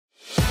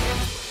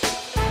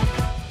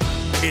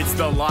It's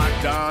the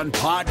Locked On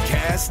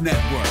Podcast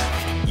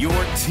Network, your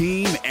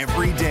team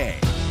every day.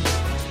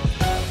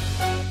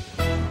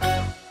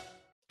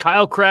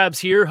 Kyle Krabs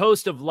here,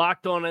 host of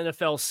Locked On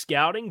NFL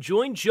Scouting.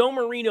 Join Joe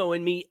Marino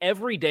and me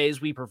every day as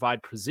we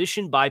provide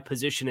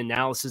position-by-position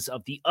analysis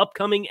of the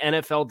upcoming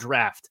NFL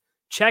Draft.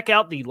 Check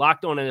out the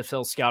Locked On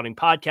NFL Scouting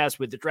podcast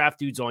with the Draft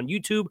Dudes on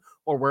YouTube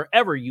or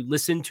wherever you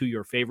listen to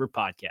your favorite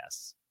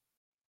podcasts.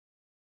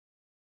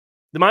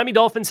 The Miami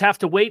Dolphins have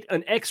to wait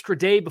an extra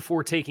day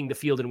before taking the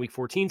field in Week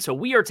 14, so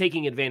we are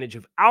taking advantage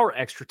of our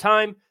extra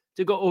time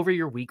to go over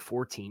your Week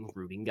 14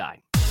 rooting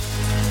guide.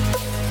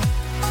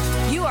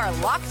 You are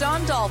Locked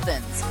On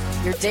Dolphins,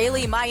 your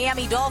daily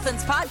Miami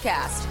Dolphins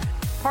podcast,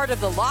 part of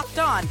the Locked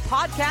On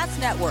Podcast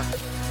Network,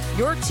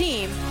 your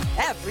team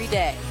every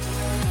day.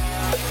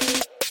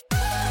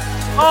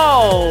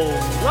 All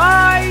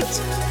right,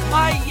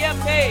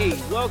 Miami.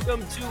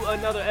 Welcome to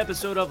another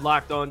episode of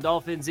Locked On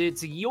Dolphins.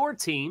 It's your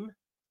team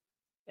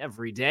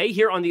every day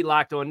here on the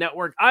Locked On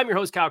Network. I'm your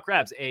host, Kyle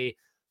Krabs, a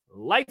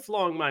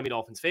lifelong Miami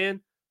Dolphins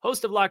fan,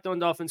 host of Locked On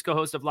Dolphins,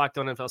 co-host of Locked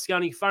On NFL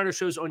Scouting. You can find our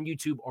shows on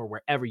YouTube or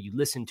wherever you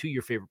listen to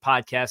your favorite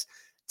podcast.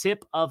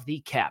 Tip of the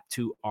cap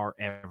to our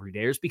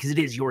everydayers, because it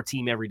is your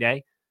team every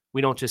day.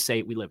 We don't just say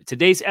it, we live it.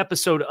 Today's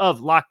episode of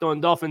Locked On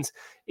Dolphins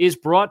is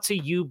brought to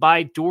you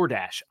by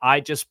DoorDash. I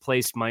just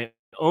placed my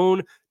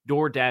own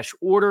DoorDash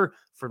order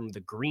from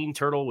the Green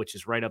Turtle, which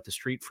is right up the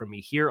street from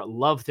me here. I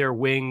love their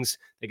wings.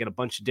 They got a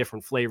bunch of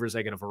different flavors.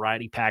 I got a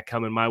variety pack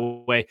coming my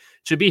way.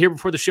 Should be here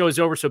before the show is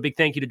over, so big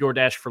thank you to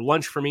DoorDash for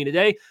lunch for me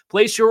today.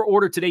 Place your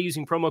order today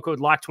using promo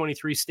code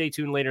LOCK23. Stay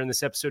tuned later in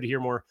this episode to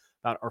hear more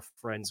about our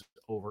friends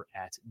over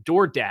at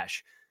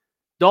DoorDash.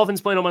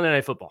 Dolphins playing on Monday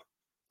Night Football.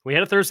 We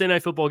had a Thursday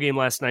Night Football game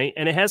last night,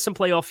 and it has some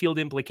playoff field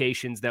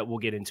implications that we'll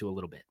get into a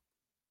little bit.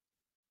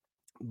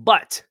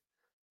 But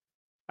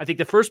I think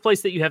the first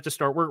place that you have to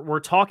start, we're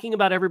talking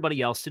about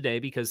everybody else today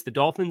because the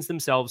Dolphins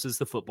themselves as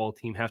the football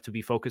team have to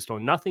be focused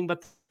on nothing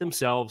but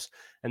themselves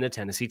and the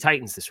Tennessee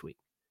Titans this week.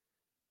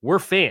 We're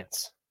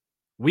fans.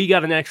 We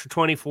got an extra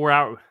 24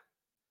 hours.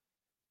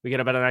 We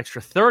got about an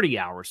extra 30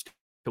 hours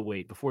to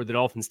wait before the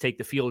Dolphins take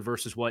the field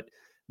versus what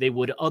they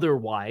would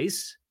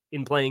otherwise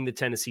in playing the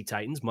Tennessee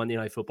Titans, Monday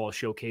Night Football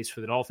showcase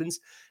for the Dolphins.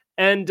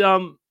 And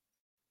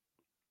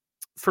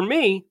for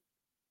me,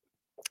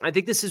 I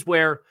think this is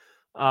where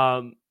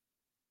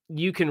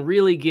you can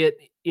really get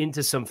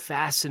into some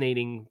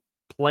fascinating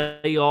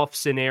playoff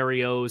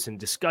scenarios and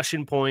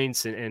discussion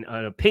points and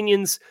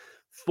opinions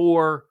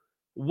for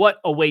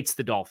what awaits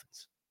the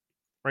Dolphins,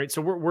 right?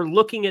 So we're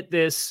looking at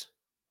this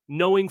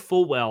knowing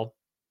full well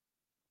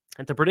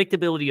that the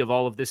predictability of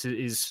all of this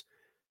is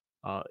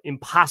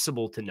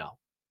impossible to know.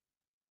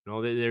 You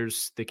know,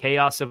 there's the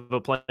chaos of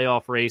a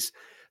playoff race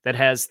that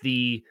has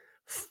the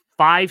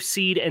 5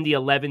 seed and the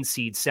 11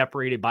 seed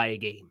separated by a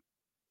game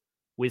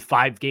with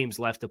 5 games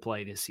left to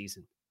play this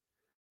season.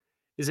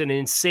 Is an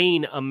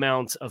insane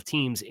amount of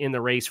teams in the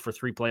race for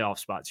 3 playoff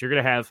spots. You're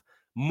going to have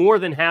more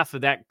than half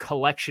of that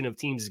collection of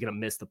teams is going to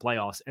miss the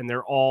playoffs, and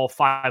they're all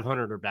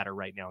 500 or better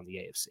right now in the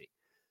AFC.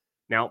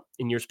 Now,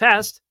 in years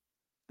past,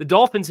 the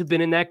Dolphins have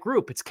been in that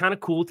group. It's kind of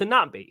cool to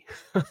not be.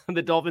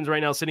 The Dolphins right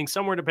now sitting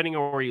somewhere, depending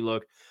on where you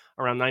look,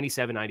 around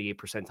 97, 98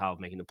 percentile of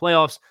making the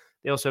playoffs.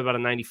 They also have about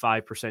a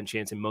 95%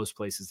 chance in most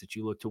places that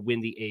you look to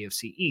win the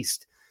AFC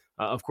East.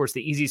 Of course,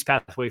 the easiest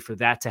pathway for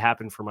that to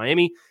happen for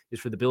Miami is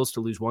for the Bills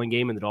to lose 1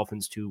 game and the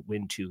Dolphins to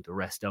win 2 the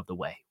rest of the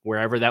way.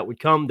 Wherever that would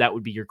come, that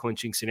would be your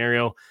clinching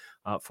scenario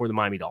for the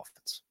Miami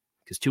Dolphins.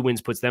 Because 2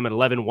 wins puts them at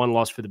 11, 1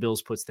 loss for the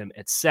Bills puts them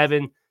at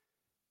 7.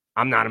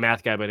 I'm not a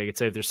math guy, but I could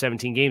say if there's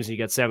 17 games and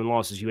you got 7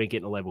 losses, you ain't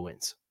getting 11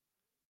 wins.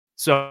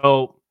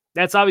 So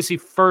that's obviously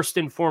first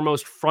and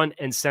foremost front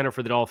and center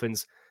for the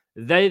Dolphins.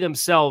 They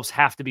themselves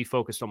have to be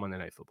focused on Monday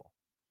Night Football.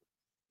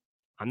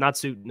 I'm not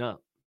suiting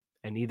up,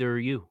 and neither are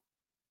you.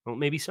 Well,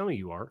 maybe some of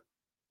you are,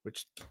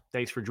 which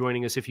thanks for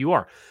joining us if you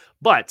are.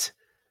 But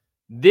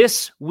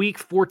this Week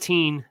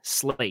 14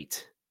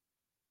 slate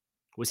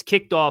was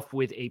kicked off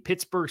with a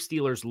Pittsburgh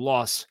Steelers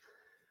loss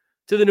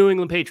to the New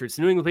England Patriots.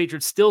 The New England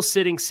Patriots still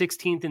sitting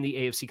 16th in the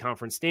AFC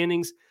conference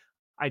standings.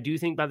 I do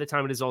think by the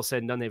time it is all said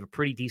and done, they have a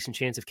pretty decent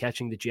chance of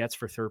catching the Jets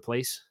for 3rd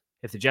place.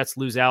 If the Jets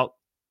lose out,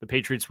 the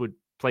Patriots would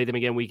play them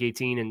again Week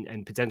 18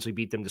 and potentially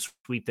beat them to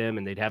sweep them,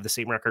 and they'd have the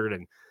same record.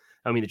 And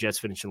I mean, the Jets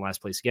finished in last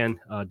place again.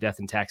 Death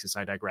and taxes,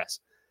 I digress.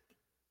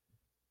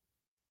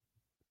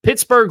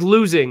 Pittsburgh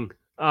losing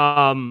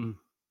kind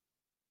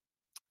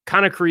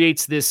of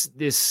creates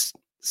this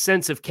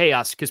sense of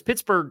chaos because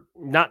Pittsburgh,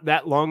 not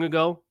that long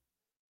ago,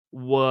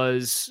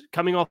 was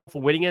coming off a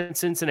win against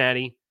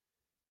Cincinnati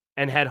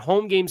and had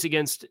home games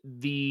against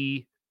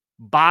the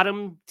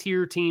bottom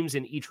tier teams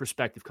in each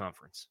respective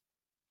conference.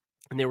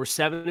 And they were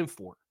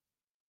 7-4.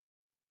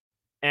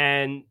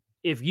 And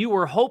if you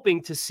were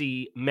hoping to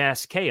see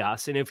mass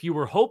chaos, and if you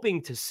were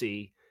hoping to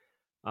see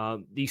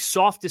the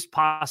softest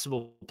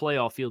possible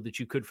playoff field that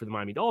you could for the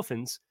Miami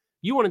Dolphins,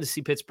 you wanted to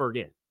see Pittsburgh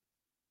in.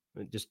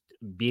 Just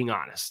being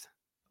honest.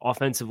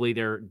 Offensively,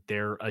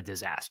 they're a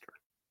disaster.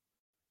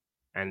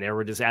 And they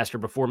were a disaster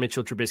before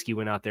Mitchell Trubisky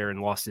went out there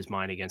and lost his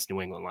mind against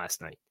New England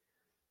last night.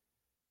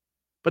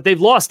 But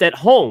they've lost at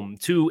home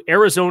to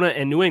Arizona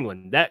and New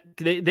England. That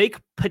they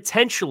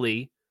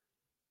potentially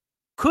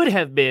could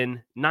have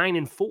been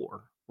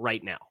 9-4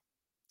 right now,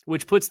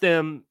 which puts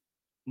them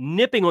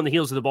nipping on the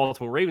heels of the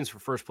Baltimore Ravens for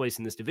first place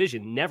in this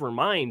division. Never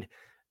mind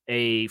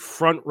a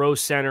front row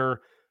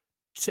center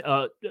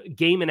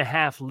game and a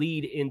half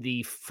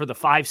lead for the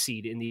 5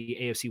 seed in the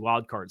AFC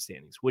wildcard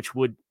standings, which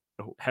would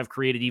have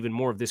created even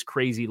more of this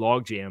crazy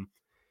logjam.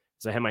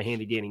 As I have my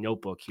handy dandy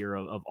notebook here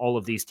of all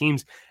of these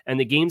teams and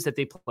the games that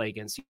they play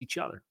against each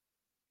other.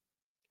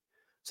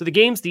 So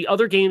the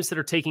other games that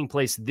are taking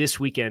place this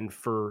weekend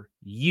for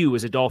you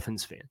as a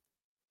Dolphins fan.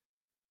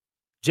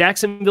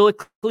 Jacksonville at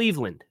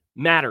Cleveland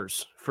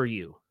matters for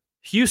you.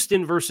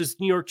 Houston versus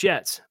New York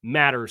Jets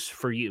matters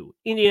for you.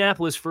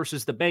 Indianapolis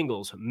versus the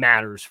Bengals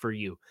matters for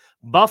you.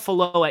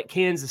 Buffalo at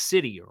Kansas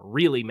City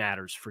really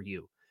matters for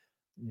you.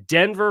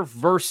 Denver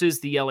versus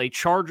the LA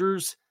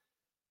Chargers,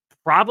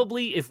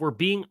 probably, if we're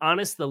being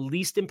honest, the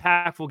least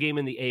impactful game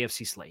in the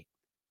AFC slate.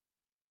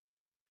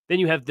 Then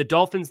you have the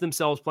Dolphins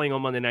themselves playing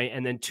on Monday night,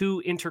 and then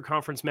 2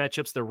 interconference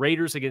matchups, the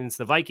Raiders against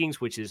the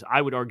Vikings, which is,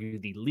 I would argue,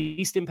 the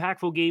least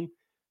impactful game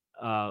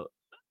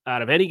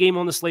out of any game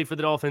on the slate for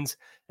the Dolphins,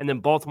 and then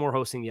Baltimore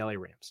hosting the LA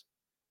Rams.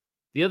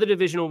 The other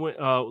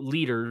divisional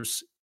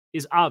leaders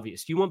is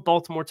obvious. You want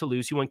Baltimore to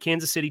lose. You want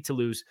Kansas City to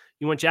lose.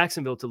 You want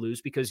Jacksonville to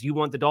lose because you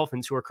want the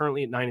Dolphins, who are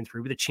currently at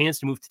 9-3, with a chance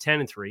to move to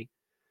 10-3,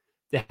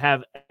 to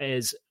have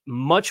as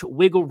much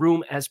wiggle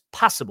room as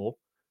possible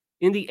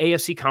in the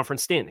AFC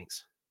conference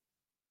standings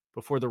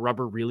before the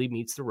rubber really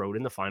meets the road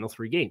in the final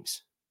 3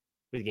 games.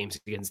 With games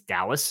against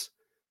Dallas,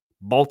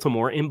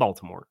 Baltimore in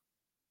Baltimore,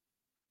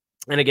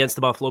 and against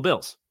the Buffalo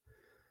Bills.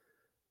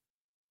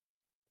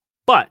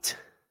 But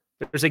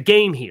there's a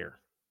game here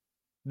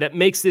that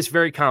makes this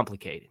very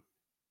complicated.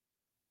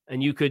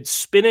 And you could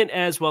spin it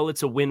as, well,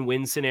 it's a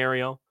win-win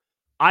scenario.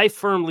 I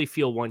firmly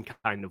feel one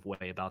kind of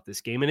way about this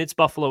game, and it's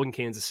Buffalo and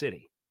Kansas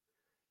City.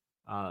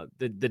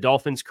 The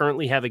Dolphins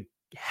currently have a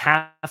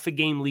half a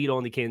game lead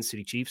on the Kansas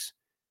City Chiefs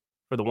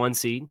for the 1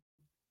 seed.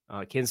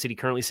 Kansas City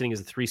currently sitting as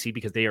a 3 seed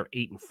because they are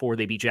 8-4.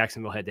 They beat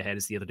Jacksonville head-to-head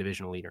as the other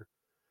divisional leader.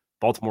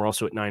 Baltimore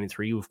also at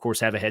 9-3. You, of course,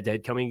 have a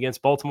head-to-head coming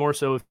against Baltimore.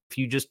 So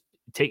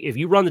if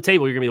you run the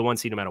table, you're going to be the 1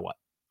 seed no matter what.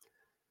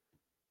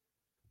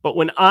 But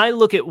when I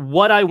look at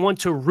what I want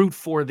to root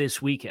for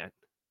this weekend,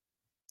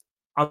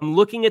 I'm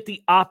looking at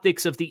the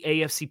optics of the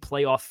AFC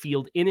playoff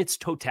field in its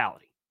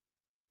totality.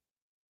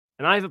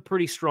 And I have a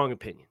pretty strong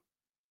opinion.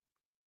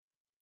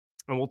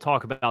 And we'll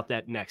talk about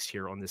that next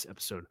here on this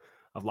episode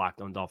of Locked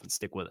On Dolphins.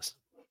 Stick with us.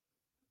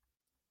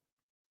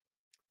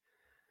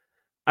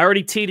 I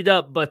already teed it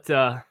up, but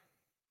I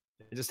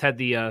just had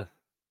the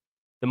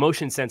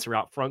motion sensor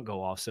out front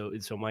go off. So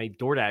my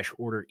DoorDash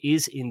order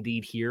is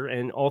indeed here,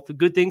 and all the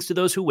good things to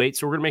those who wait.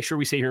 So we're going to make sure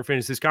we stay here and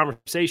finish this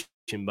conversation.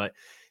 But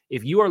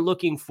if you are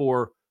looking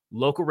for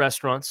local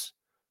restaurants,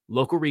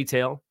 local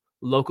retail,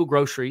 local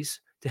groceries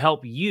to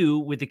help you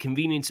with the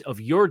convenience of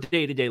your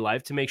day-to-day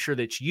life, to make sure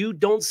that you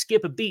don't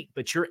skip a beat,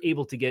 but you're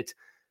able to get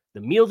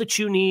the meal that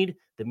you need,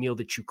 the meal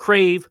that you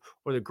crave,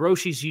 or the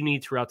groceries you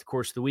need throughout the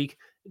course of the week,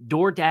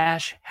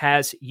 DoorDash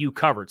has you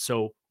covered.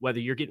 So whether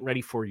you're getting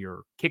ready for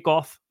your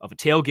kickoff of a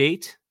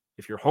tailgate,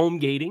 if you're home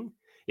gating,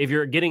 if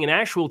you're getting an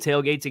actual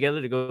tailgate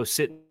together to go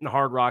sit in the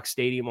Hard Rock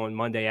Stadium on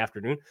Monday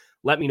afternoon,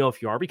 let me know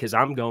if you are, because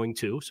I'm going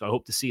to. So I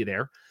hope to see you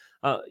there.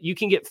 You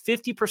can get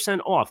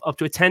 50% off up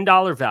to a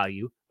 $10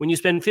 value when you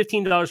spend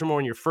 $15 or more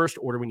on your first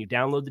order when you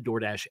download the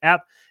DoorDash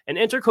app and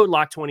enter code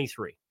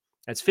LOCK23.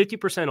 That's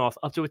 50% off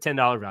up to a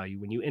 $10 value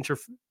when you enter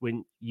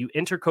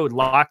code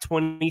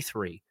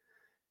LOCK23.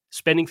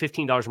 Spending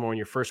 $15 or more on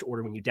your first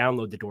order when you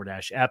download the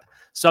DoorDash app.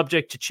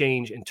 Subject to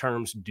change and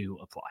terms do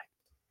apply.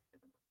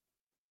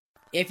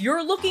 If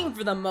you're looking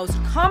for the most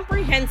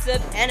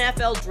comprehensive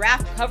NFL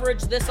draft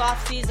coverage this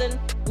offseason,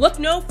 look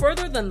no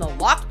further than the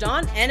Locked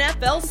On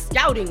NFL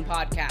Scouting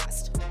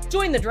Podcast.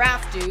 Join the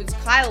draft dudes,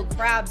 Kyle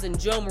Krabs and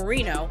Joe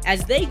Marino,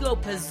 as they go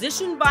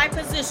position by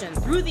position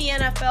through the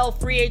NFL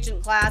free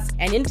agent class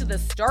and into the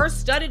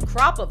star-studded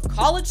crop of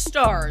college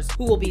stars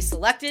who will be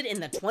selected in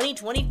the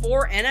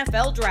 2024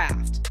 NFL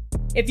Draft.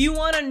 If you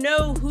want to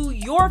know who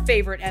your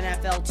favorite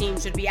NFL team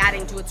should be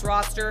adding to its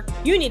roster,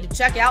 you need to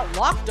check out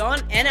Locked On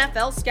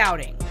NFL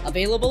Scouting,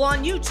 available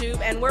on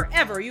YouTube and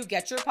wherever you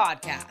get your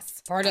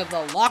podcasts. Part of the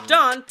Locked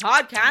On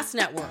Podcast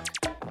Network,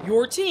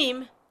 your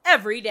team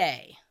every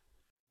day.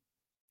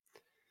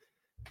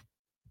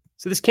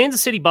 So this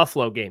Kansas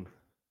City-Buffalo game,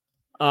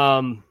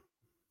 I'm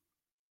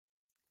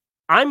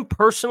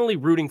personally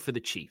rooting for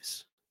the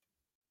Chiefs.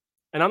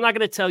 And I'm not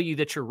going to tell you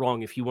that you're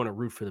wrong if you want to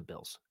root for the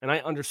Bills. And I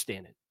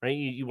understand it, right?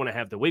 You want to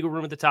have the wiggle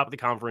room at the top of the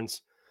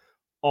conference,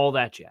 all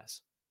that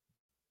jazz.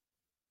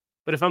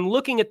 But if I'm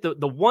looking at the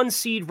 1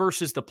 seed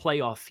versus the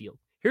playoff field,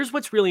 here's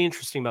what's really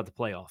interesting about the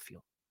playoff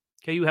field.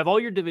 Okay, you have all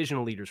your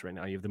divisional leaders right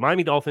now. You have the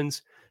Miami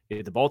Dolphins, you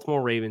have the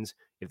Baltimore Ravens,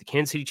 you have the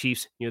Kansas City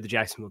Chiefs, you have the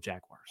Jacksonville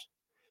Jaguars.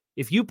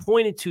 If you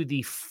pointed to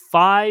the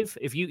 5,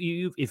 if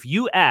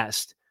you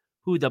asked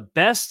who the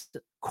best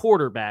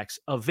quarterbacks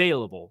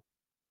available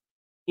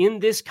in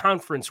this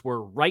conference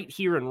were right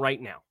here and right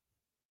now,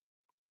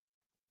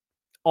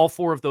 All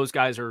four of those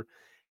guys are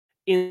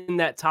in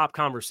that top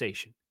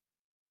conversation.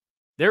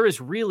 There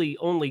is really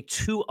only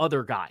two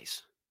other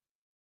guys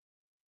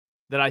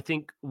that I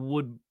think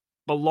would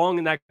belong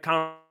in that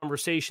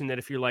conversation, that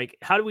if you're like,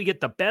 how do we get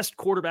the best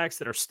quarterbacks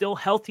that are still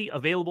healthy,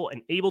 available,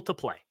 and able to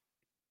play?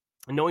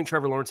 And knowing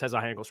Trevor Lawrence has a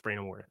high ankle sprain,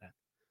 I'm aware of that.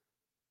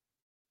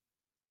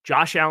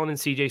 Josh Allen and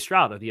CJ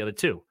Stroud are the other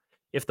two.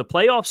 If the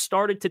playoffs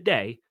started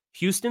today,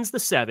 Houston's the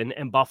 7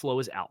 and Buffalo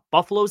is out.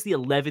 Buffalo's the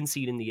 11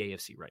 seed in the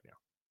AFC right now.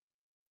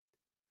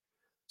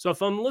 So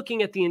if I'm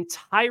looking at the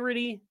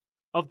entirety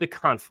of the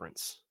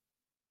conference,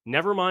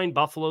 never mind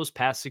Buffalo's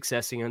past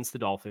success against the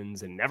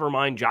Dolphins, and never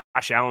mind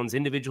Josh Allen's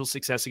individual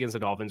success against the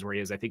Dolphins, where he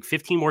has, I think,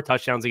 15 more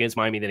touchdowns against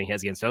Miami than he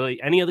has against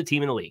any other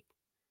team in the league.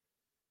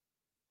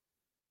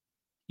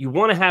 You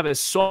want to have as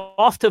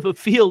soft of a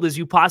field as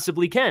you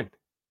possibly can.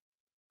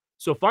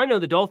 So if I know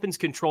the Dolphins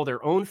control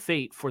their own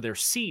fate for their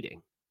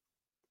seeding,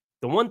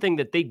 the one thing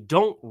that they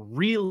don't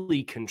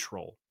really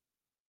control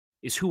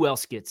is who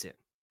else gets in.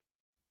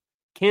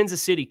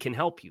 Kansas City can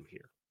help you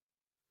here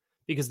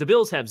because the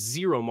Bills have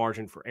zero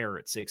margin for error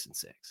at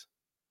 6-6.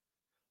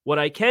 What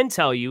I can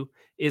tell you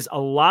is a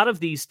lot of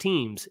these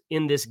teams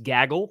in this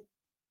gaggle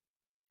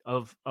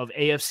of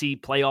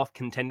AFC playoff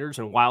contenders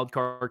and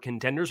wildcard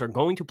contenders are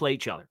going to play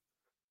each other.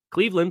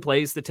 Cleveland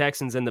plays the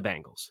Texans and the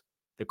Bengals.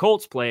 The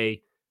Colts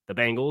play the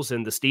Bengals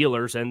and the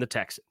Steelers and the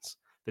Texans.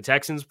 The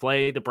Texans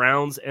play the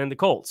Browns and the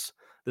Colts.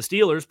 The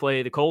Steelers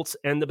play the Colts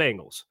and the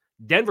Bengals.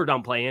 Denver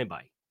don't play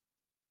anybody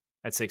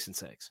at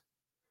 6-6.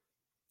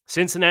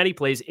 Cincinnati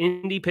plays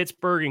Indy,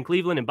 Pittsburgh, and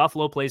Cleveland, and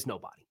Buffalo plays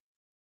nobody.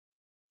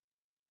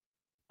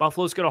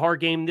 Buffalo's got a hard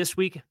game this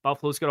week.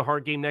 Buffalo's got a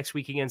hard game next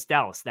week against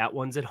Dallas. That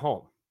one's at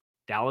home.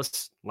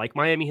 Dallas, like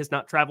Miami, has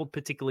not traveled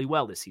particularly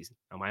well this season.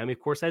 Now, Miami, of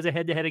course, has a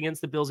head-to-head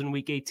against the Bills in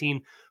Week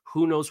 18.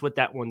 Who knows what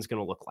that one's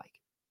going to look like?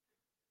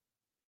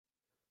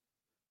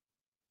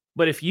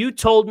 But if you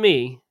told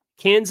me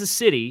Kansas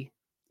City,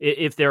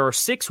 if there are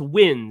 6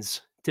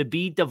 wins to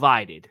be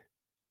divided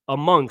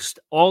amongst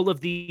all of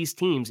these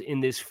teams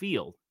in this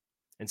field,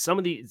 and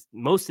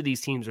most of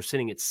these teams are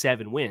sitting at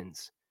 7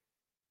 wins.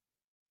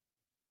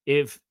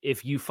 If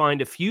you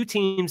find a few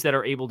teams that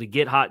are able to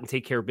get hot and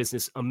take care of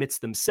business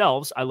amidst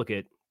themselves, I look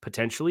at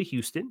potentially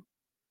Houston.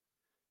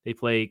 They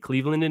play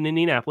Cleveland and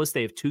Indianapolis.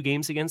 They have 2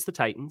 games against the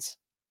Titans.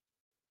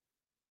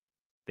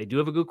 They do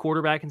have a good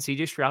quarterback in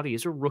CJ Stroud. He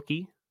is a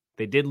rookie.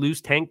 They did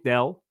lose Tank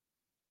Dell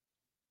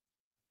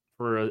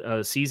for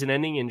a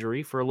season-ending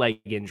injury, for a leg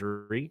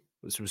injury.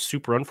 This was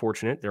super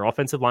unfortunate. Their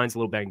offensive line's a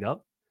little banged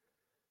up.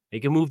 They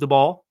can move the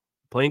ball,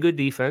 playing good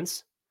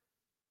defense.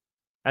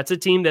 That's a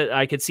team that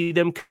I could see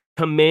them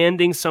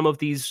commanding some of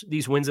these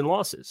wins and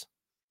losses.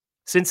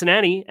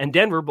 Cincinnati and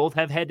Denver both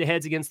have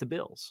head-to-heads against the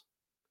Bills.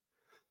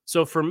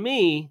 So for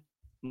me,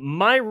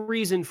 my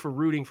reason for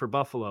rooting for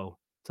Buffalo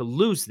to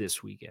lose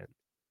this weekend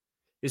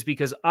is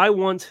because I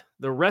want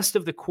the rest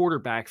of the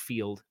quarterback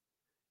field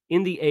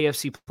in the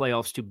AFC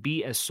playoffs to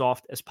be as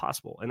soft as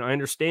possible. And I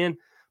understand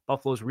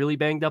Buffalo's really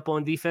banged up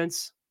on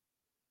defense.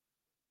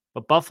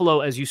 But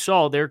Buffalo, as you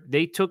saw,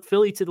 they took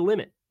Philly to the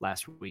limit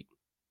last week,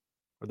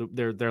 or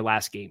their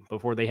last game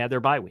before they had their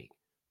bye week.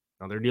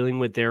 Now they're dealing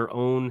with their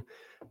own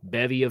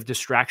bevy of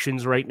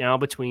distractions right now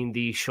between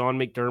the Sean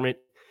McDermott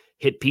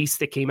hit piece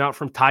that came out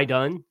from Ty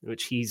Dunn,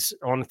 which he's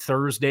on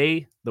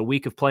Thursday, the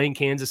week of playing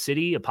Kansas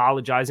City,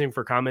 apologizing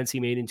for comments he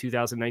made in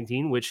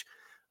 2019, which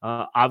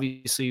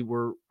obviously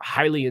were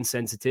highly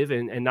insensitive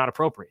and not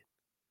appropriate.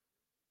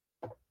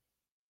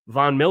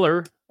 Von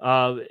Miller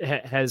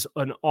has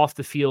an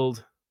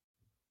off-the-field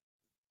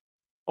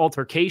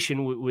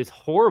altercation with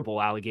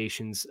horrible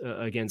allegations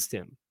against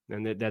him.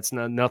 And that's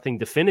nothing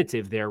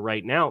definitive there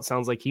right now. It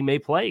sounds like he may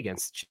play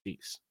against the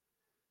Chiefs.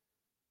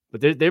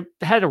 But they've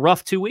had a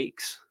rough 2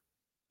 weeks.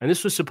 And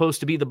this was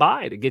supposed to be the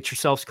bye to get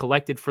yourselves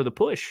collected for the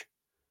push.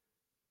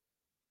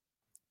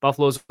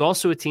 Buffalo's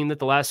also a team that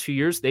the last few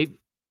years, they've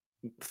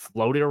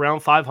floated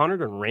around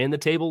 500 and ran the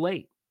table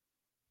late.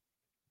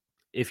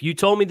 If you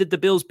told me that the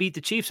Bills beat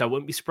the Chiefs, I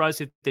wouldn't be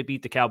surprised if they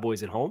beat the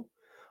Cowboys at home.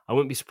 I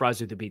wouldn't be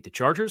surprised if they beat the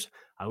Chargers.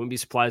 I wouldn't be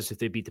surprised if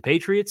they beat the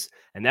Patriots.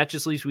 And that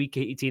just leaves Week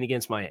 18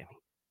 against Miami.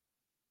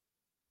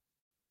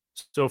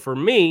 So for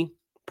me,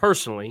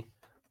 personally,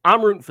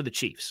 I'm rooting for the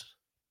Chiefs.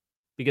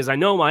 Because I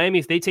know Miami,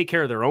 if they take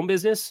care of their own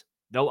business,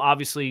 they'll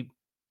obviously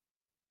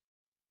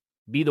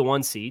be the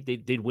 1 seed.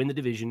 They'd win the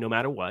division no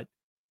matter what.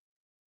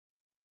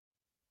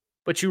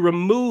 But you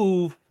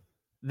remove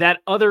that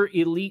other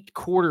elite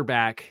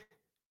quarterback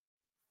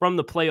from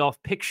the playoff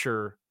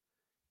picture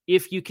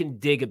if you can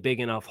dig a big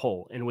enough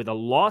hole. And with a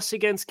loss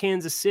against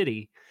Kansas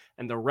City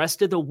and the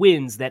rest of the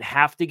wins that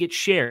have to get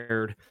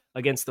shared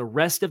against the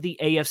rest of the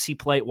AFC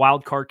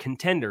wildcard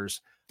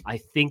contenders, I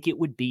think it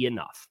would be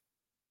enough.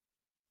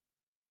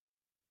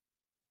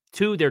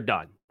 2, they're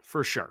done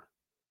for sure.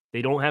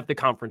 They don't have the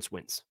conference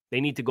wins.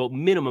 They need to go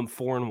minimum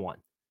 4-1.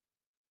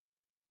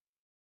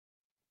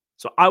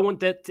 So I want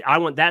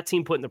that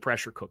team put in the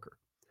pressure cooker.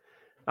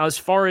 Now, as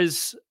far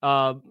as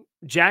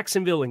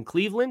Jacksonville and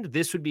Cleveland,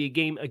 this would be a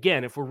game,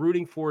 again, if we're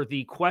rooting for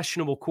the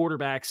questionable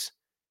quarterbacks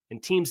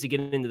and teams to get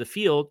into the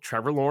field.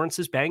 Trevor Lawrence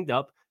is banged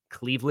up.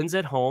 Cleveland's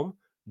at home.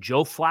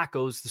 Joe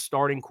Flacco's the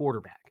starting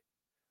quarterback.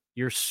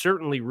 You're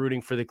certainly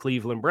rooting for the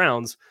Cleveland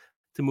Browns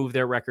to move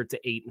their record to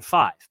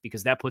 8-5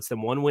 because that puts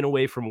them one win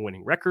away from a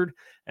winning record.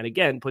 And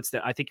again,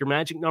 I think your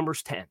magic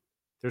number's 10.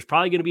 There's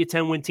probably going to be a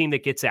 10-win team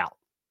that gets out.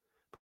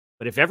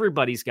 But if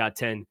everybody's got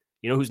 10,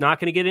 you know who's not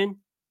going to get in?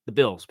 The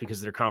Bills, because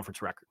of their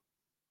conference record.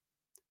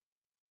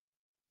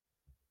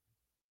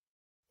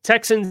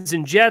 Texans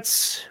and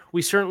Jets,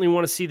 we certainly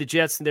want to see the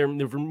Jets. They're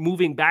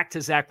moving back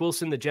to Zach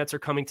Wilson. The Jets are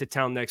coming to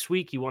town next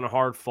week. You want a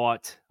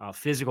hard-fought,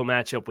 physical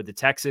matchup with the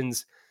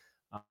Texans.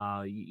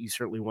 You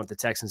certainly want the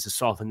Texans to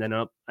soften them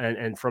up.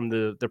 And from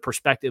the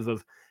perspective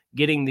of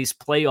getting this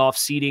playoff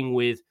seeding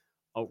with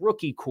a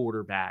rookie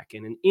quarterback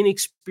and an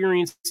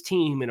inexperienced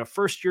team and a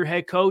first-year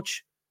head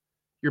coach,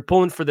 you're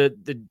pulling for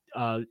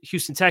the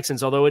Houston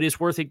Texans, although it is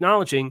worth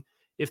acknowledging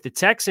if the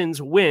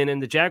Texans win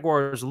and the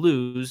Jaguars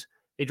lose,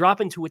 they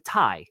drop into a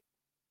tie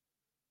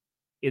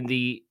in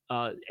the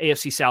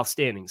AFC South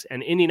standings.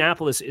 And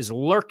Indianapolis is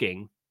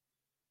lurking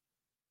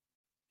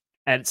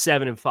at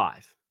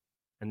 7-5.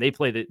 And they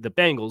play the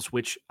Bengals,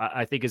 which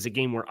I think is a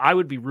game where I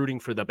would be rooting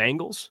for the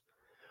Bengals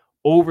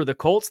over the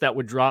Colts. That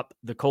would drop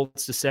the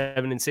Colts to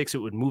 7-6. It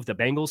would move the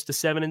Bengals to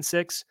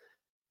 7-6.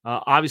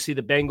 Obviously,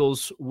 the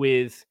Bengals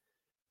with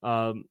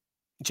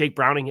Jake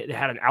Browning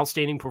had an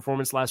outstanding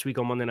performance last week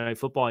on Monday Night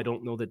Football. I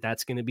don't know that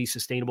that's going to be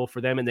sustainable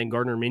for them. And then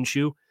Gardner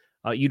Minshew,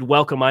 you'd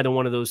welcome either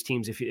one of those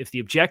teams. If the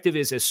objective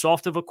is as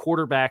soft of a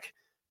quarterback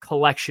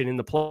collection in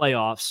the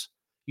playoffs,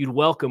 you'd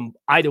welcome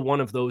either one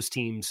of those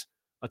teams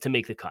to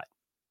make the cut.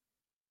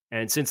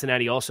 And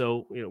Cincinnati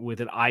also,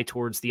 with an eye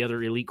towards the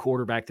other elite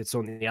quarterback that's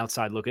on the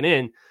outside looking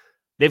in,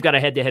 they've got a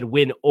head-to-head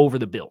win over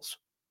the Bills.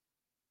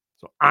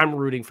 So I'm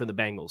rooting for the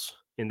Bengals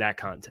in that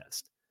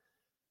contest.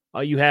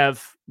 You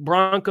have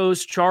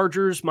Broncos,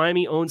 Chargers.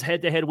 Miami owns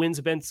head-to-head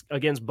wins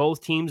against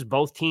both teams.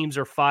 Both teams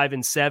are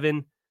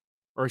 5-7.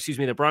 Or excuse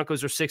me, the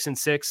Broncos are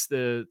 6-6.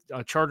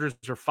 The Chargers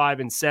are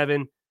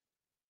 5-7.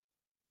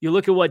 You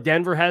look at what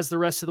Denver has the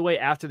rest of the way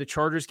after the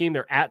Chargers game.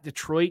 They're at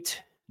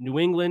Detroit, New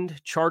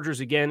England, Chargers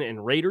again,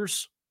 and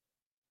Raiders.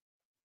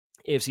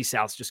 AFC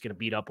South's just going to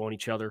beat up on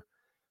each other.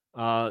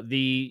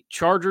 The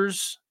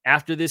Chargers,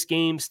 after this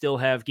game, still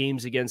have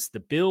games against the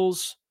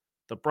Bills,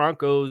 the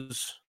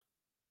Broncos,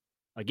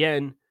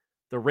 again,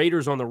 the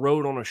Raiders on the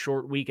road on a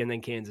short week, and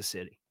then Kansas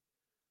City.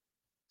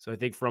 So I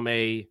think from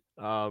a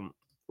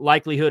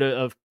likelihood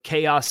of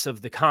chaos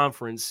of the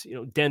conference,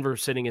 Denver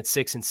sitting at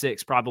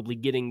 6-6, probably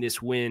getting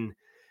this win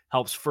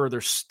helps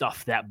further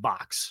stuff that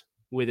box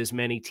with as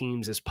many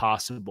teams as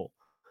possible.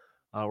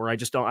 Where I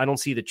don't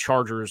see the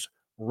Chargers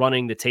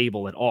running the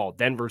table at all.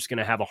 Denver's going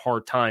to have a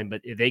hard time,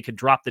 but if they could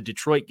drop the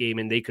Detroit game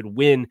and they could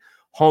win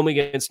home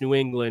against New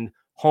England,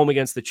 home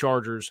against the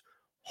Chargers,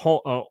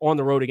 on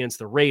the road against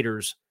the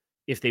Raiders,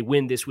 if they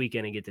win this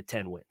weekend and get to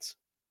 10 wins.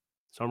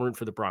 So I'm rooting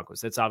for the Broncos.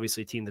 That's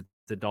obviously a team that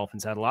the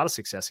Dolphins had a lot of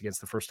success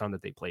against the first time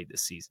that they played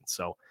this season.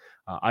 So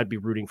I'd be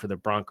rooting for the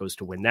Broncos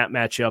to win that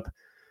matchup.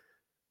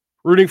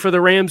 Rooting for the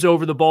Rams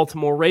over the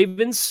Baltimore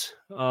Ravens,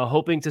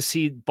 hoping to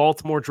see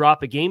Baltimore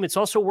drop a game. It's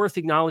also worth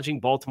acknowledging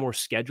Baltimore's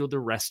schedule the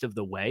rest of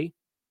the way.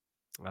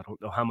 I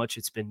don't know how much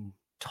it's been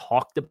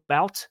talked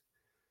about,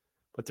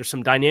 but there's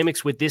some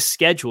dynamics with this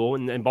schedule,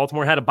 and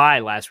Baltimore had a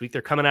bye last week.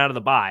 They're coming out of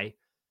the bye,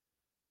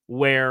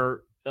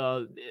 where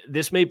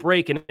this may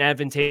break an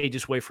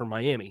advantageous way for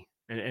Miami.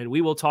 And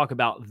we will talk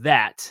about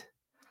that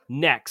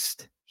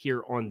next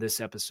here on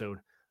this episode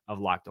of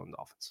Locked On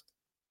Dolphins.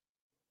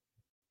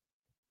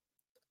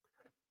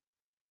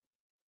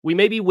 We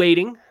may be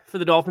waiting for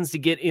the Dolphins to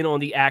get in on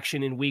the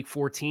action in Week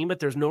 14, but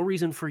there's no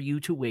reason for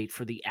you to wait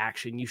for the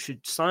action. You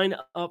should sign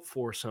up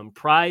for some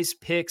Prize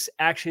Picks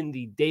action,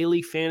 the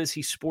daily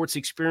fantasy sports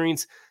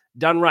experience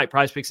done right.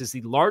 Prize Picks is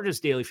the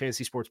largest daily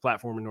fantasy sports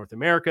platform in North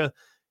America.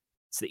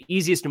 It's the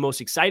easiest and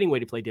most exciting way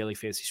to play daily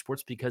fantasy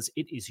sports because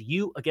it is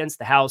you against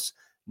the house,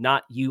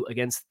 not you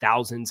against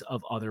thousands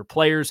of other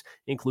players,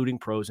 including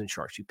pros and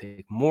sharks. You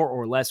pick more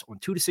or less on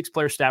 2 to 6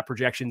 player stat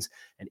projections,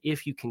 and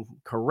if you can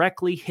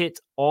correctly hit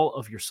all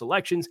of your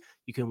selections,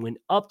 you can win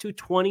up to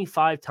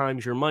 25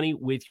 times your money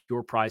with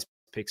your Prize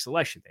Pick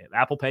selection. They have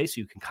Apple Pay,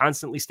 so you can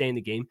constantly stay in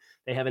the game.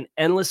 They have an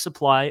endless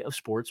supply of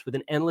sports with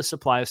an endless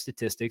supply of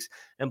statistics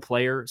and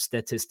player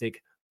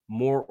statistic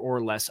more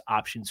or less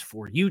options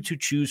for you to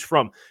choose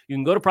from. You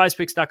can go to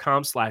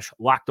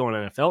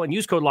prizepicks.com/LockedOnNFL and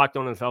use code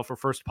LockedOnNFL for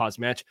first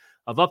deposit match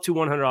of up to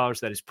 $100.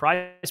 That is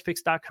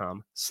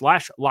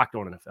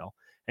prizepicks.com/LockedOnNFL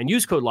and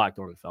use code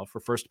LockedOnNFL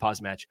for first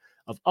deposit match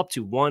of up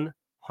to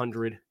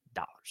 $100.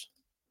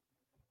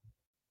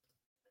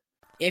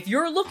 If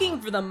you're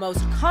looking for the most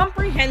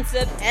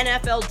comprehensive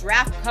NFL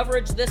draft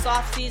coverage this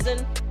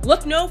offseason,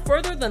 look no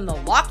further than the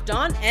Locked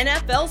On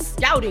NFL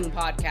Scouting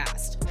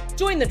Podcast.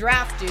 Join the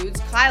draft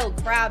dudes, Kyle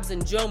Krabs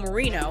and Joe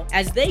Marino,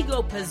 as they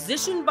go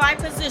position by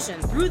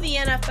position through the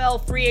NFL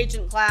free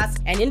agent class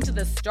and into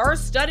the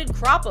star-studded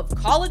crop of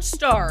college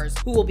stars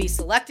who will be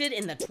selected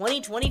in the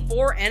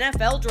 2024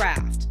 NFL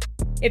Draft.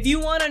 If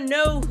you want to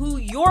know who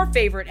your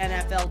favorite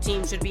NFL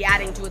team should be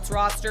adding to its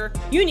roster,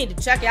 you need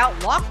to check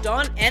out Locked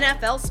On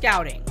NFL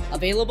Scouting,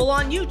 available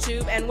on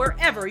YouTube and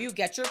wherever you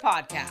get your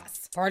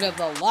podcasts. Part of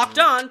the Locked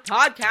On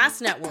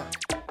Podcast Network,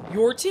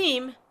 your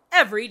team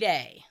every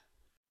day.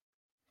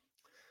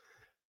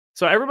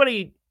 So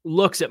everybody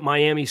looks at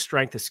Miami's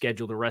strength of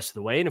schedule the rest of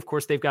the way, and of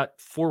course they've got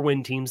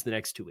 4-win teams the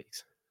next 2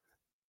 weeks.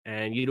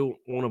 And you don't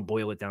want to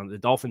boil it down. The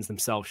Dolphins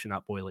themselves should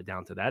not boil it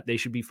down to that. They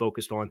should be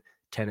focused on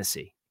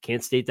Tennessee.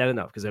 Can't state that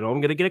enough because I know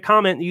I'm going to get a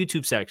comment in the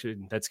YouTube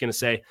section that's going to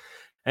say,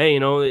 hey,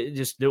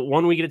 just do it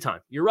 1 week at a time.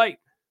 You're right.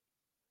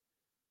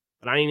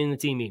 But I ain't in the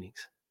team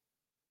meetings.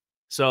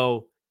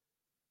 So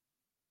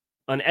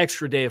an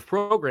extra day of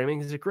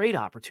programming is a great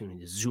opportunity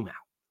to zoom out.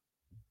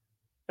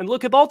 And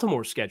look at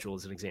Baltimore's schedule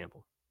as an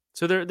example.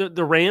 So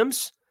the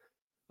Rams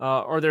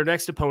are their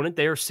next opponent.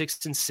 They are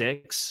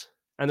 6-6.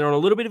 And they're on a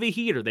little bit of a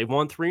heater. They've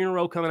won 3 in a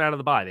row coming out of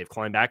the bye. They've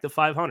climbed back to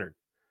 500.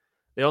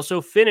 They also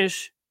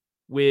finish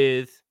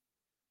with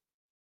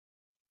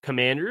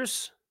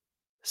Commanders,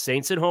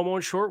 Saints at home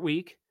on short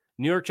week,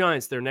 New York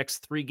Giants, their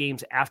next 3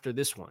 games after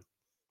this one.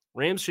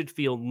 Rams should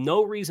feel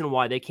no reason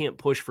why they can't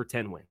push for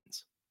 10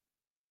 wins.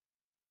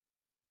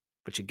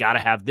 But you got to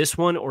have this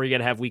one, or you got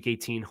to have week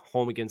 18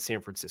 home against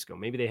San Francisco.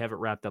 Maybe they have it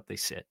wrapped up, they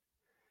sit.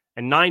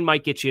 And 9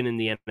 might get you in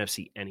the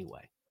NFC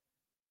anyway.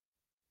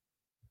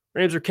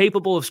 Rams are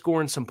capable of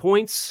scoring some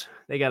points.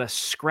 They got a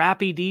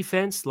scrappy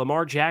defense.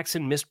 Lamar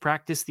Jackson missed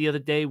practice the other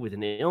day with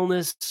an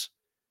illness.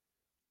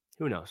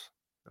 Who knows?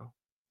 No.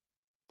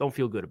 Don't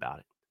feel good about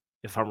it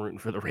if I'm rooting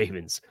for the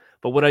Ravens.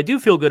 But what I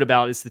do feel good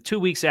about is the 2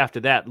 weeks after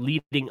that,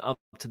 leading up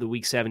to the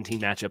Week 17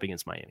 matchup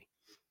against Miami.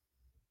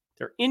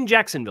 They're in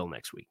Jacksonville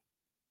next week.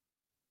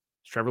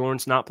 Does Trevor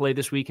Lawrence not play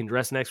this week and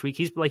dress next week?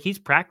 He's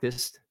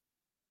practiced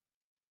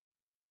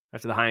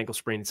after the high ankle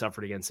sprain he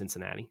suffered against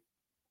Cincinnati.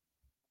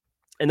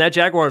 And that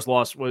Jaguars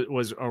loss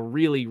was a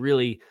really,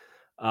 really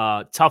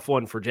tough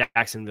one for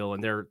Jacksonville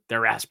and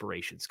their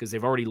aspirations because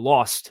they've already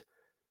lost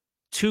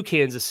to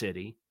Kansas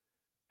City,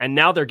 and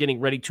now they're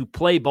getting ready to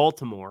play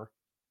Baltimore.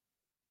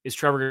 Is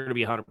Trevor going to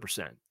be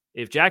 100%?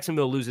 If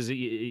Jacksonville loses,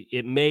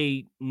 it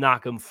may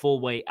knock them full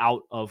way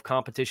out of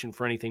competition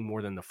for anything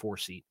more than the 4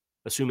 seed,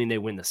 assuming they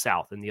win the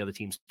South and the other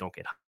teams don't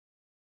get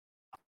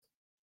high.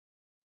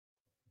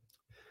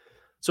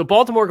 So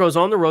Baltimore goes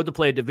on the road to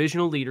play a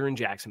divisional leader in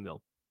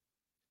Jacksonville.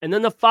 And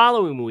then the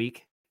following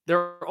week,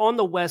 they're on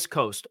the West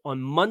Coast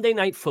on Monday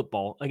Night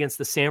Football against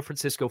the San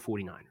Francisco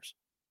 49ers.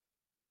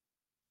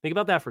 Think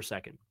about that for a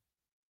second.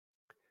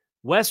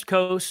 West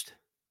Coast,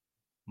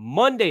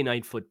 Monday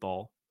Night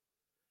Football,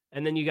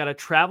 and then you got to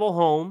travel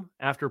home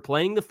after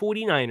playing the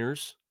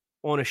 49ers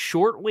on a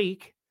short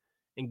week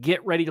and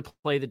get ready to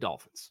play the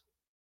Dolphins.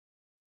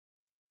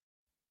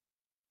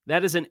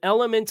 That is an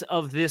element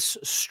of this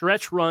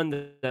stretch run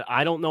that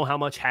I don't know how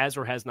much has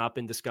or has not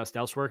been discussed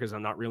elsewhere because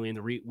I'm not really in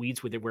the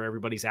weeds with it where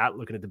everybody's at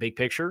looking at the big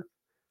picture.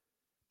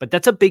 But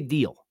that's a big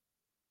deal.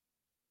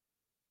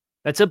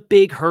 That's a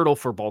big hurdle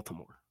for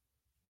Baltimore.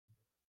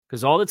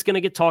 Because all that's going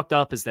to get talked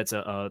up is that's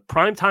a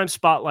primetime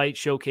spotlight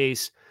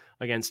showcase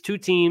against 2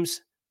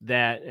 teams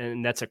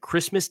and that's a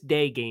Christmas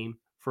Day game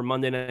for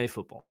Monday Night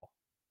Football.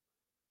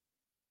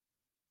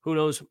 Who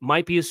knows?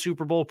 Might be a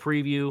Super Bowl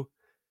preview.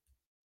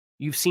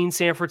 You've seen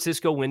San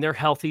Francisco when they're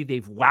healthy.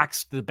 They've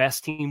waxed the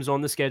best teams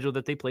on the schedule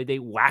that they played. They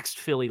waxed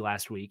Philly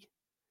last week.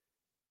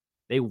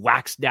 They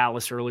waxed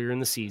Dallas earlier in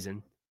the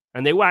season.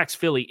 And they waxed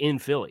Philly in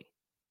Philly.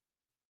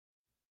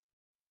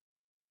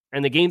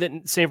 And the game that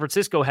San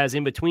Francisco has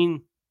in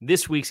between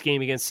this week's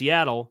game against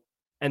Seattle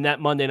and that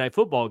Monday Night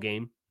Football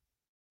game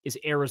is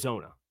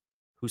Arizona,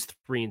 who's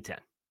 3-10.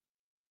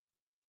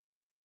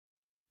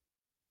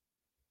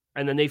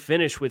 And then they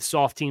finish with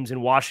soft teams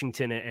in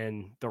Washington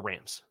and the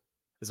Rams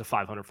as a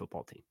 500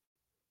 football team.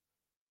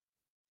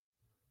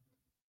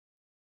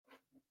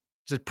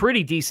 There's a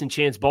pretty decent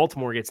chance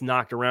Baltimore gets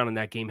knocked around and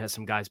that game has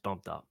some guys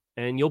bumped up.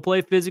 And you'll play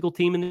a physical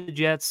team in the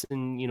Jets,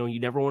 and you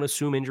never want to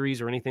assume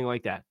injuries or anything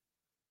like that.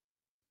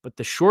 But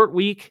the short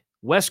week,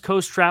 West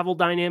Coast travel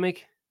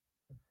dynamic,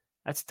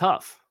 that's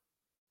tough.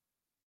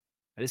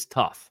 That is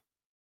tough.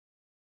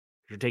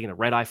 You're taking a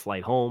red-eye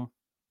flight home.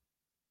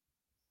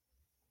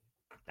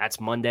 That's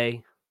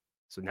Monday.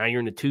 So now you're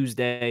into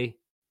Tuesday.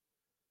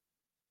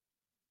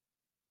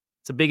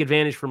 It's a big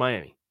advantage for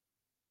Miami.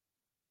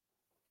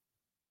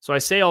 So I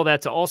say all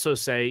that to also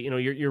say,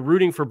 you're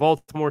rooting for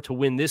Baltimore to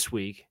win this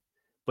week,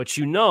 but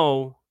you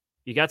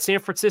got San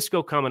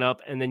Francisco coming up,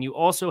 and then you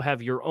also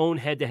have your own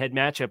head-to-head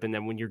matchup, and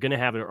then when you're going to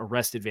have a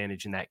rest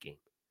advantage in that game.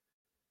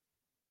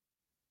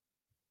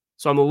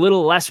 So I'm a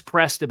little less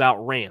pressed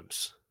about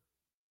Rams.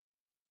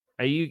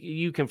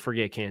 You can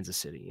forget Kansas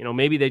City.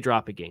 Maybe they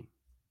drop a game.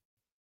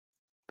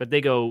 But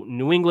they go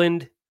New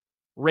England,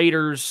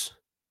 Raiders,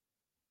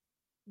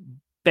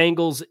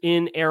 Bengals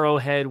in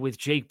Arrowhead with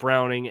Jake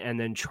Browning, and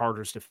then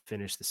Chargers to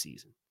finish the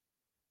season.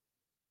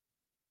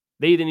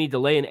 They either need to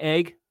lay an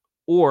egg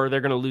or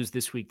they're going to lose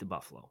this week to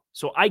Buffalo.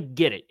 So I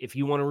get it if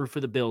you want to root for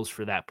the Bills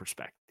for that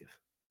perspective.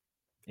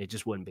 It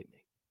just wouldn't be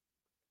me.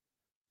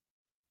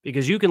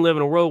 Because you can live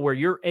in a world where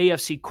your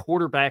AFC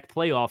quarterback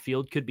playoff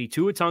field could be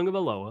Tua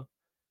Tagovailoa,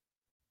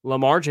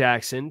 Lamar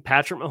Jackson,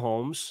 Patrick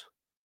Mahomes,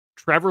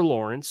 Trevor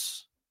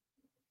Lawrence,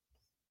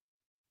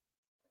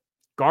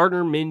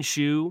 Gardner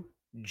Minshew,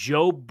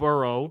 Joe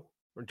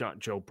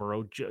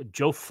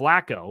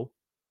Flacco.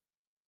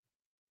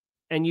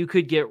 And you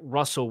could get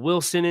Russell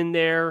Wilson in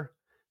there.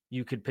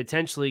 You could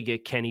potentially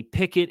get Kenny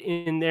Pickett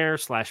in there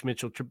 /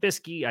 Mitchell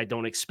Trubisky. I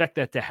don't expect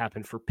that to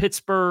happen for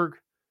Pittsburgh.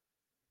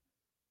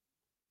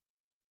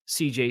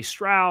 CJ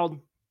Stroud.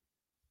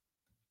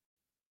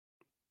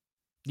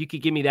 You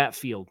could give me that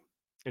field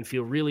and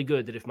feel really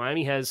good that if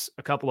Miami has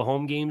a couple of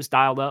home games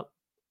dialed up,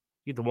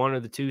 you get the 1 or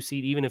the 2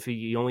 seed, even if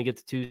you only get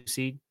the 2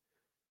 seed,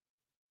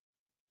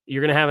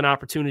 you're going to have an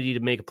opportunity to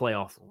make a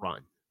playoff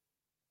run,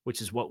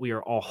 which is what we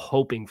are all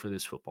hoping for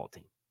this football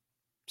team.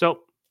 So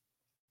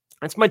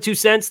that's my 2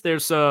 cents.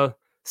 There's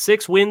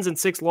 6 wins and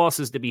 6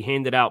 losses to be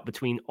handed out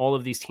between all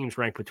of these teams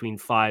ranked between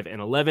 5 and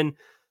 11.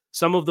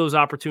 Some of those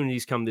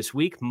opportunities come this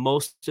week.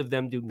 Most of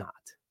them do not.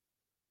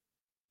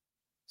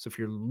 So if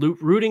you're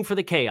rooting for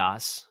the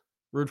chaos,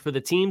 root for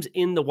the teams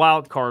in the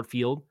wild card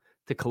field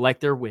to collect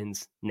their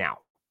wins now.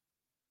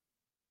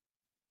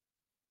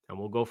 And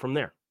we'll go from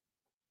there.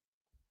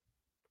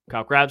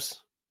 Kyle Krabs,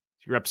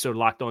 your episode of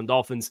Locked On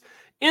Dolphins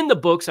in the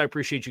books. I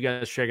appreciate you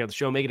guys checking out the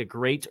show. Make it a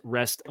great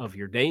rest of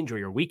your day. Enjoy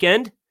your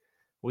weekend.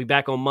 We'll be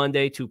back on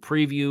Monday to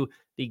preview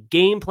the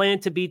game plan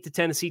to beat the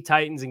Tennessee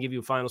Titans and give you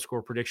a final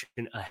score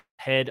prediction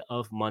ahead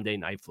of Monday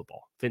Night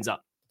Football. Fins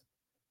up.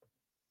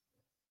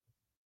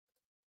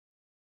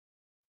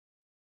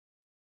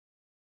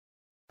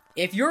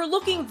 If you're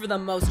looking for the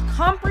most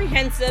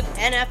comprehensive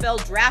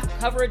NFL draft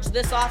coverage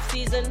this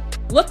offseason,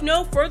 look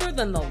no further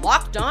than the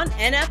Locked On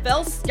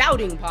NFL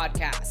Scouting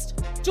Podcast.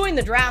 Join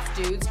the draft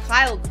dudes,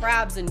 Kyle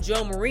Krabs and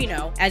Joe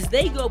Marino, as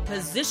they go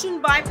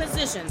position by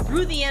position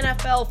through the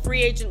NFL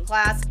free agent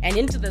class and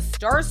into the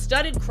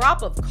star-studded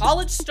crop of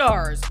college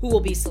stars who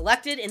will be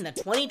selected in the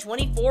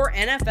 2024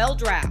 NFL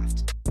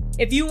Draft.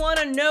 If you want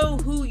to know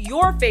who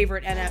your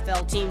favorite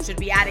NFL team should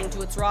be adding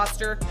to its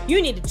roster,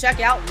 you need to check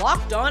out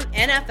Locked On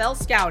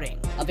NFL Scouting,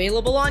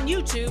 available on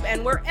YouTube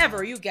and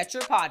wherever you get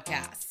your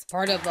podcasts.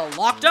 Part of the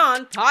Locked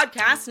On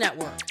Podcast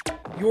Network,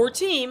 your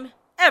team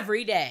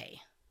every day.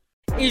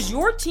 Is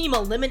your team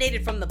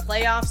eliminated from the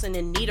playoffs and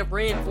in need of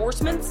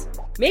reinforcements?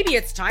 Maybe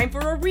it's time for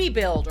a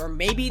rebuild, or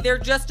maybe they're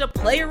just a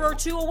player or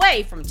two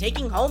away from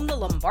taking home the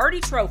Lombardi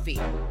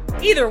Trophy.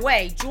 Either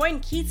way, join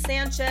Keith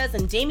Sanchez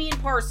and Damian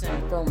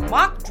Parson for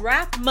Mock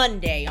Draft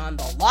Monday on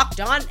the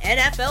Locked On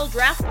NFL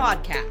Draft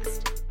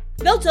Podcast.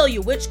 They'll tell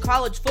you which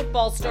college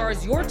football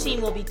stars your team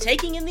will be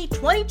taking in the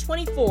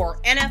 2024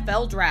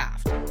 NFL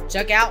Draft.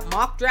 Check out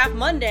Mock Draft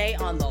Monday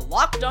on the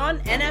Locked On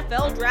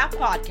NFL Draft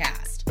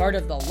Podcast, part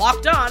of the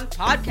Locked On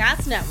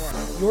Podcast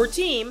Network, your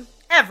team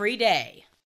every day.